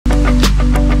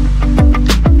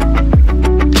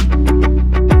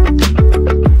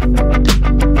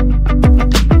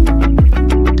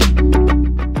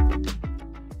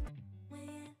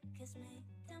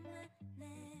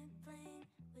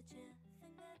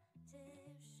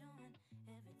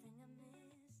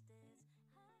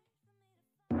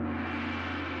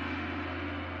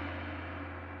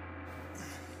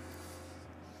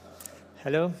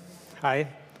Hello, hi.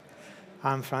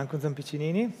 I'm Franco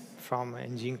Zampicinini from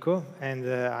Enginko, and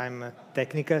I'm a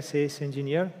technical sales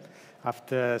engineer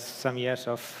after some years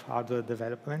of hardware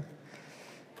development.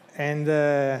 And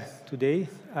today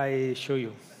I show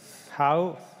you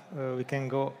how we can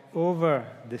go over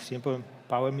the simple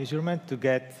power measurement to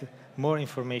get more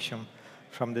information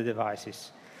from the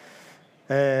devices.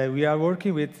 We are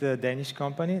working with a Danish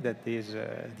company that is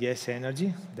DS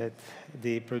Energy, that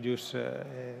they produce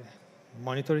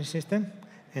monitoring system,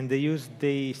 and they use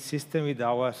the system with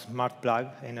our smart plug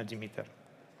energy meter.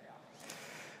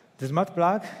 The smart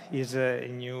plug is a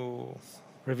new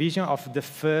revision of the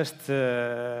first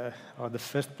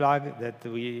plug that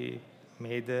we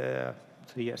made 3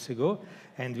 years ago,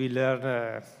 and we learned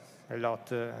a lot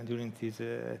during these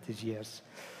years.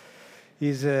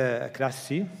 It's class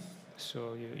C,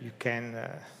 so you can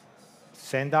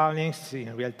send downlinks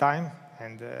in real time,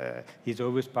 and it's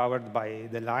always powered by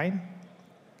the line.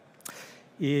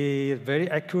 It's very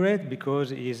accurate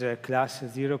because it's a class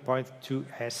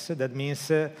 0.2S. That means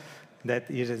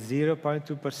that is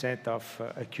 0.2% of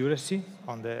accuracy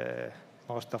on the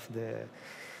most of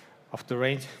the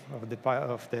range of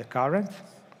the current.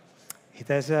 It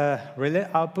has a relay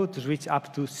output to reach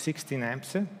up to 16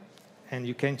 amps, and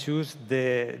you can choose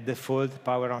the default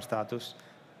power on status.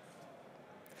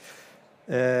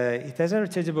 It has a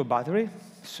rechargeable battery,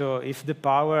 so if the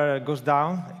power goes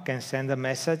down, it can send a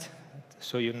message,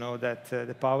 so you know that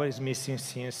the power is missing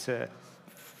since a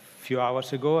few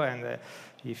hours ago, and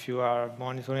if you are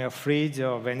monitoring a fridge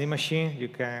or vending machine, you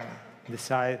can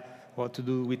decide what to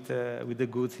do with the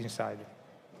goods inside.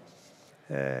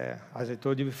 As I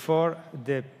told you before,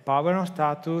 the power on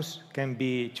status can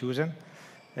be chosen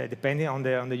depending on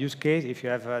the use case. If you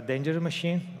have a dangerous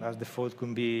machine, as default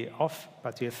could be off,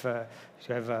 but if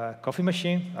you have a coffee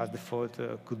machine, as default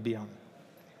could be on.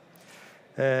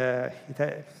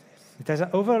 It has a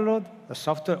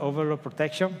software overload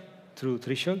protection through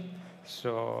threshold,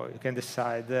 so you can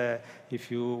decide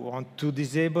if you want to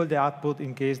disable the output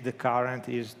in case the current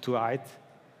is too high.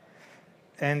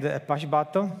 And a push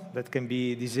button that can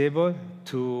be disabled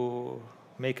to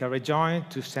make a rejoin,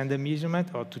 to send a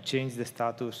measurement, or to change the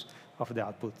status of the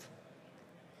output.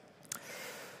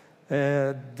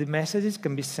 The messages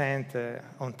can be sent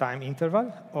on time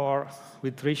interval or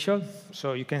with threshold,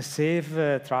 so you can save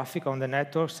traffic on the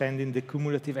network, sending the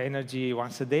cumulative energy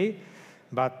once a day,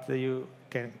 but you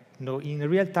can know in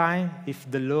real time if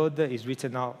the load is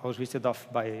switched on or switched off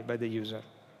by the user.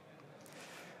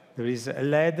 There is a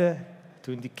LED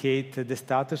to indicate the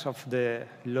status of the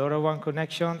LoRaWAN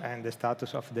connection and the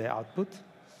status of the output.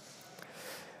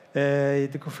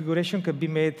 The configuration can be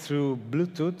made through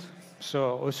Bluetooth.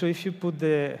 So also if you put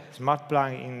the smart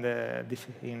plug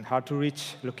in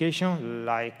hard-to-reach location,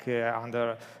 like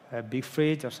under a big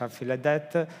fridge or something like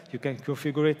that, you can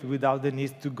configure it without the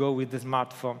need to go with the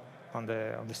smartphone on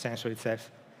the sensor itself.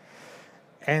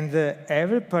 And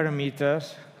every parameter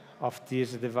of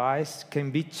this device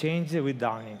can be changed with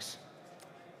downlinks.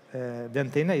 The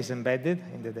antenna is embedded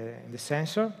in the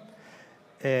sensor.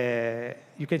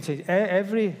 You can change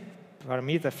every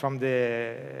parameter from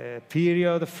the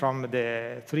period, from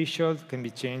the threshold, can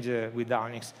be changed with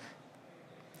downlinks.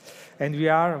 And we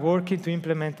are working to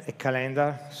implement a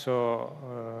calendar,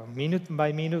 so minute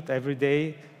by minute, every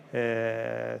day,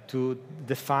 to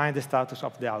define the status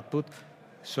of the output.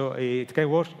 So it can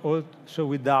work also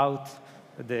without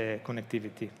the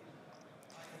connectivity.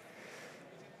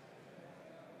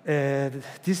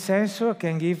 This sensor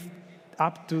can give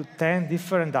up to 10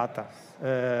 different data.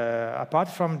 Apart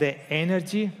from the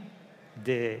energy,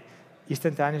 the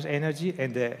instantaneous energy,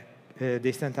 and the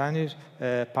instantaneous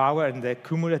power and the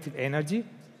cumulative energy.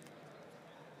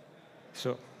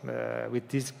 So with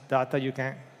this data, you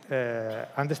can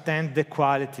understand the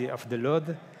quality of the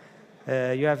load.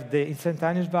 You have the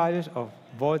instantaneous values of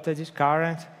voltages,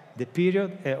 current, the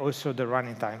period, and also the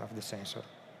running time of the sensor.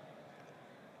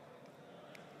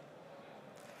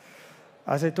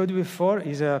 As I told you before,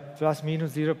 is a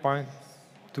plus-minus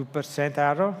 0.2%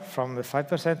 error from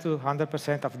 5% to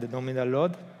 100% of the nominal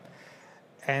load.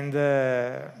 And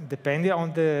depending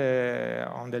on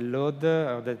the load,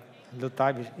 or the load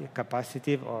type,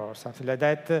 capacitive or something like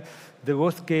that, the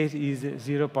worst case is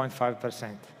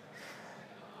 0.5%.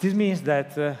 This means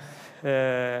that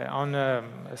on a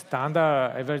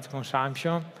standard average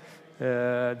consumption,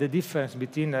 the difference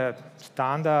between a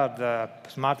standard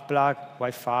smart plug,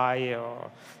 Wi-Fi, or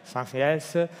something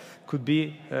else could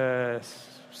be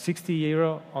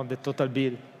 €60 on the total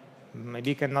bill.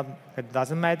 Maybe it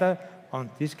doesn't matter on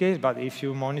this case, but if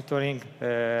you're monitoring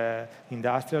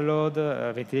industrial load,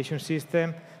 ventilation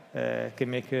system, can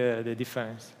make the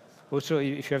difference. Also,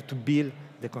 if you have to bill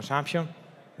the consumption,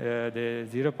 the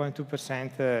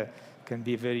 0.2% can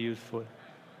be very useful.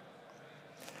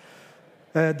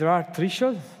 There are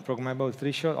thresholds, programmable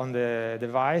thresholds on the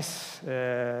device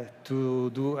to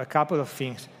do a couple of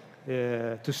things.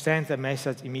 To send a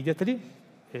message immediately,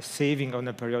 saving on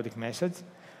a periodic message,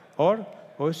 or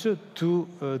also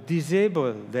to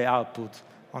disable the output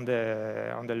on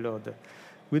the load.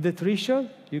 With the threshold,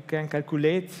 you can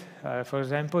calculate, for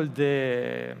example,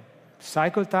 the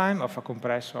cycle time of a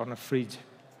compressor on a fridge.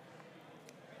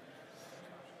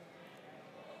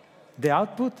 The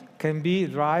output can be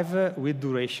drive with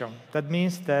duration. That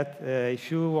means that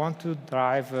if you want to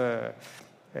drive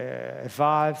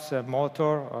valves, a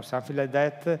motor, or something like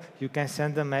that, you can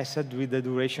send a message with the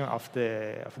duration of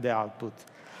the output.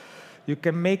 You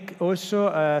can make also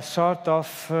a sort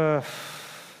of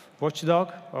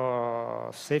watchdog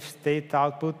or safe state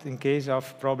output in case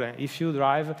of problem. If you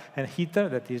drive a heater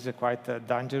that is quite a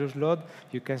dangerous load,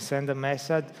 you can send a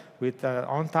message with an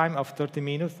on time of 30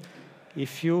 minutes.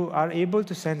 If you are able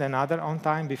to send another on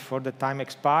time before the time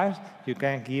expires, you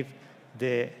can give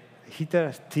the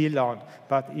heater still on.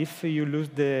 But if you lose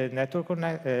the network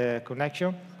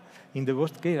connection, in the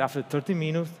worst case, after 30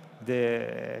 minutes,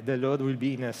 the load will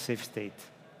be in a safe state.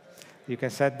 You can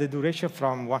set the duration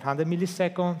from 100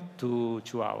 milliseconds to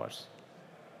 2 hours.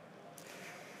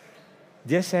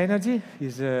 DS Energy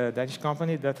is a Danish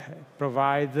company that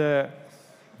provides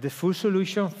the full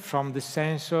solution from the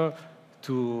sensor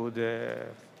to the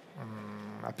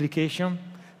application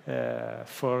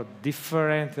for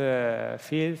different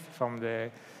fields, from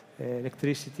the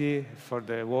electricity, for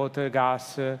the water,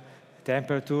 gas,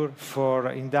 temperature, for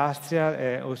industrial,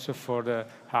 and also for the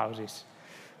houses.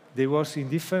 They work in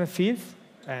different fields,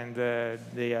 and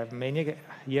they have many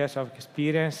years of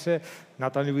experience,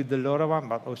 not only with the LoRaWAN,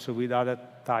 but also with other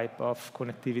type of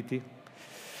connectivity.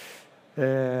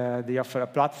 They offer a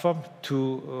platform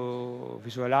to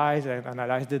visualize and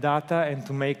analyze the data and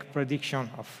to make prediction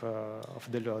of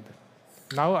the load.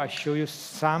 Now I show you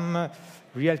some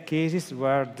real cases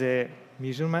where the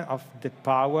measurement of the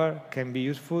power can be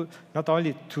useful, not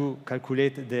only to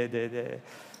calculate the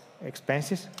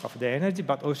expenses of the energy,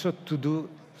 but also to do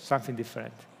something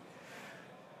different.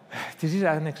 This is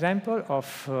an example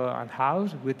of a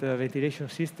house with a ventilation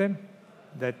system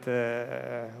that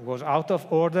was out of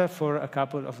order for a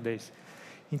couple of days.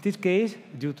 In this case,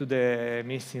 due to the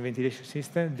missing ventilation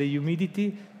system, the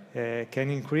humidity can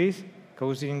increase,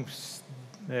 causing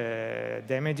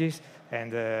damages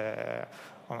and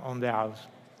on the house.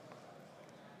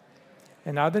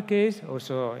 Another case,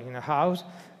 also in a house,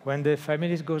 when the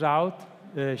family goes out,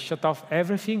 shut off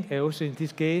everything, and also in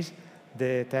this case,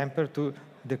 the temperature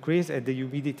decreases and the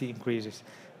humidity increases.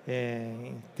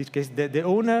 In this case, the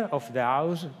owner of the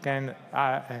house can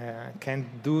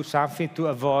do something to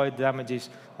avoid damages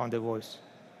on the walls.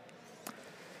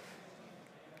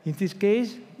 In this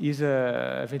case, is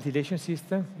a ventilation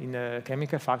system in a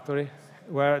chemical factory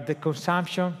where the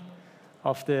consumption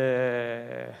of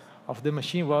the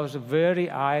machine was very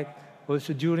high,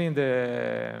 also during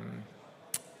the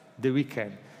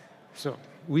weekend. So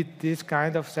with this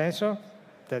kind of sensor,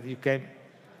 that you can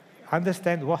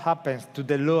understand what happens to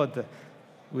the load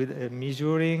with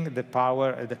measuring the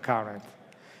power and the current.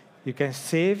 You can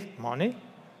save money.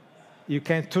 You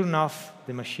can turn off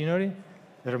the machinery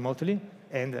remotely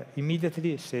and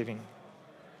immediately saving.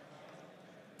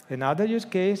 Another use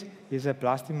case is a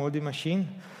plastic molding machine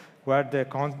where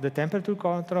the temperature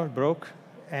control broke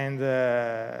and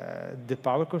the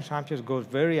power consumption goes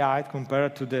very high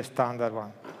compared to the standard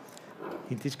one.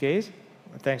 In this case,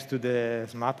 thanks to the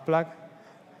smart plug,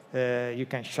 you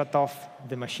can shut off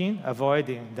the machine,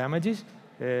 avoiding damages,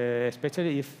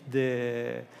 especially if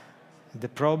the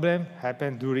problem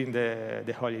happened during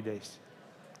the holidays.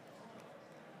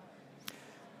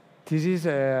 This is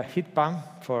a heat pump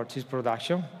for cheese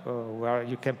production, where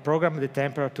you can program the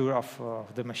temperature of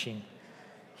the machine.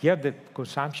 Here, the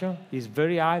consumption is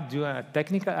very high due to a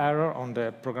technical error on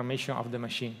the programmation of the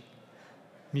machine.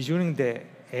 Measuring the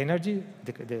energy,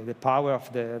 the power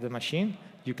of the machine,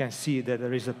 you can see that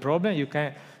there is a problem. You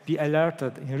can be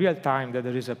alerted in real time that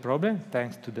there is a problem,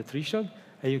 thanks to the threshold,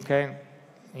 and you can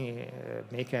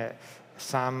make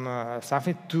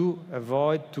something to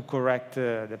avoid, to correct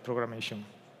the programmation.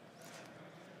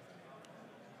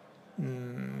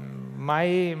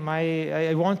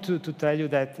 I want to tell you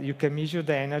that you can measure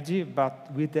the energy,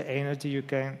 but with the energy you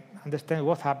can understand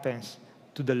what happens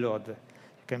to the load.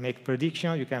 You can make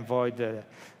prediction, you can avoid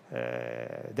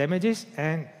damages,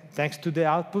 and thanks to the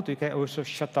output, you can also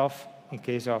shut off in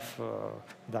case of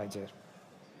danger.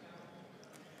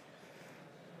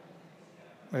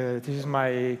 This is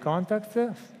my contact,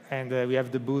 and we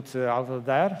have the booth out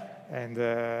there. And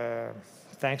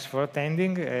thanks for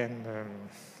attending, and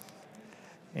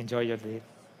enjoy your day.